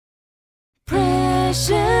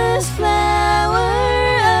Precious flower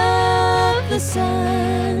of the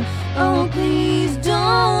sun, oh please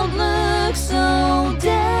don't look so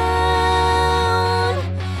down.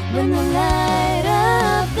 When the light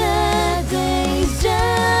of the day's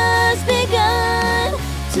just begun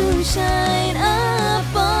to shine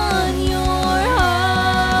upon your heart.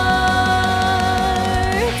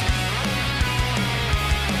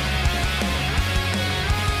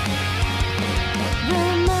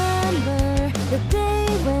 Remember the day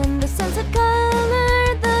when the sunset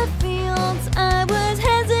colored the fields. I was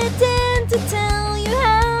hesitant to tell you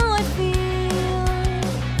how I feel.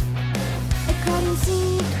 I cried in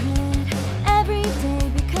secret every day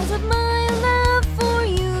because of my love for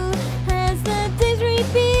you. As the days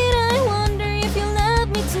repeat, I wonder if you love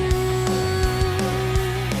me too.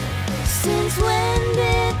 Since when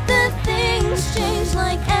did the things change,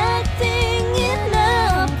 like acting in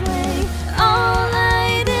a play? All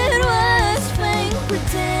I did was feign,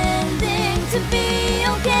 pretending to be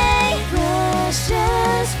okay.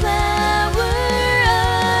 Precious flower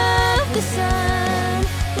of the sun,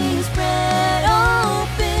 please spread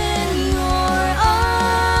open your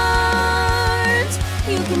arms.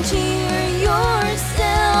 You can cheer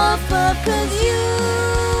yourself up, 'cause you